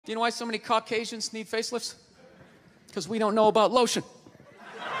Do you know why so many Caucasians need facelifts? Because we don't know about lotion.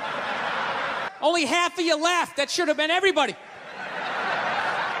 Only half of you laughed. That should have been everybody.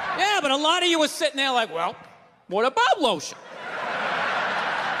 Yeah, but a lot of you were sitting there like, well, what about lotion?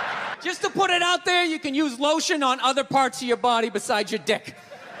 Just to put it out there, you can use lotion on other parts of your body besides your dick.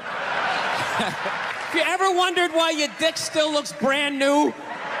 If you ever wondered why your dick still looks brand new,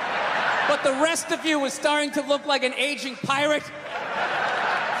 but the rest of you is starting to look like an aging pirate,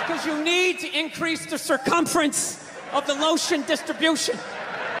 it's because you need to increase the circumference of the lotion distribution.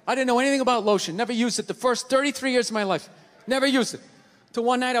 I didn't know anything about lotion, never used it the first 33 years of my life. Never used it. Till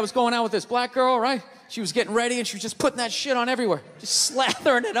one night I was going out with this black girl, right? She was getting ready and she was just putting that shit on everywhere. Just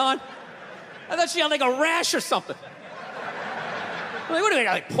slathering it on. I thought she had like a rash or something. I'm like, what are they,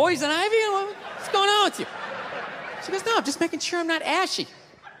 like poison ivy? What's going on with you? She goes, no, I'm just making sure I'm not ashy.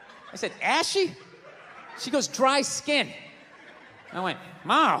 I said, ashy? She goes, dry skin. I went,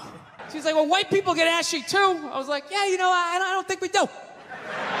 wow. She's like, well, white people get ashy too. I was like, yeah, you know, I don't think we do.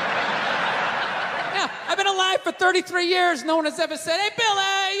 Yeah, I've been alive for 33 years. No one has ever said, hey, Bill,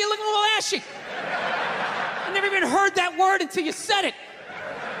 you're looking a little ashy. I never even heard that word until you said it.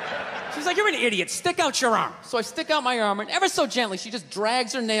 She's like, you're an idiot. Stick out your arm. So I stick out my arm, and ever so gently, she just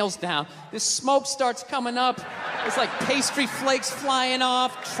drags her nails down. This smoke starts coming up. There's like pastry flakes flying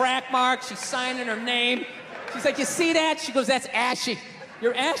off, track marks. She's signing her name. She's like, you see that? She goes, that's ashy.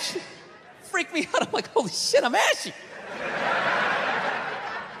 You're ashy? Freak me out. I'm like, holy shit, I'm ashy.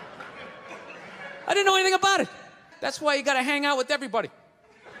 I didn't know anything about it. That's why you gotta hang out with everybody.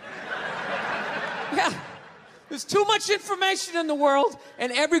 Yeah. There's too much information in the world,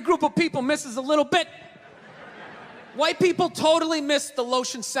 and every group of people misses a little bit. White people totally missed the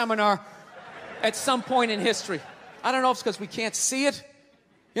lotion seminar at some point in history. I don't know if it's because we can't see it.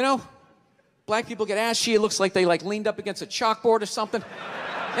 You know? Black people get ashy, it looks like they leaned up against a chalkboard or something.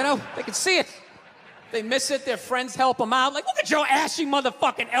 You know? They can see it. They miss it, their friends help them out. Like, look at your ashy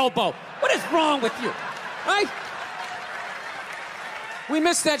motherfucking elbow. What is wrong with you? Right? We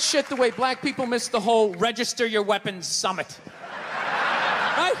miss that shit the way black people miss the whole register your weapons summit.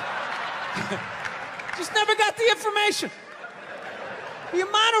 Right? Just never got the information. The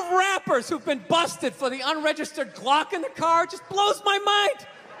amount of rappers who've been busted for the unregistered Glock in the car just blows my mind.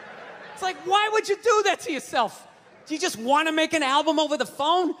 It's like, why would you do that to yourself? Do you just want to make an album over the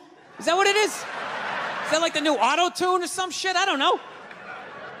phone? Is that what it is? Is that like the new auto-tune or some shit? I don't know.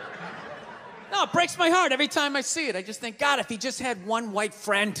 No, it breaks my heart every time I see it. I just think, God, if he just had one white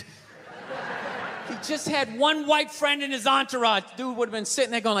friend. If he just had one white friend in his entourage, dude would have been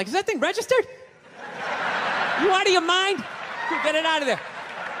sitting there going like, is that thing registered? You out of your mind? Dude, get it out of there.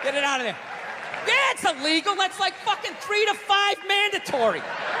 Get it out of there. Yeah, it's illegal. That's like fucking 3 to 5 mandatory.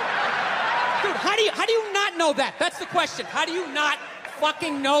 Dude, how do you not know that? That's the question. How do you not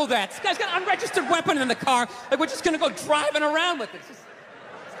fucking know that? This guy's got an unregistered weapon in the car. Like, we're just gonna go driving around with it.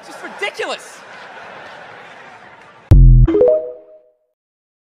 It's just ridiculous.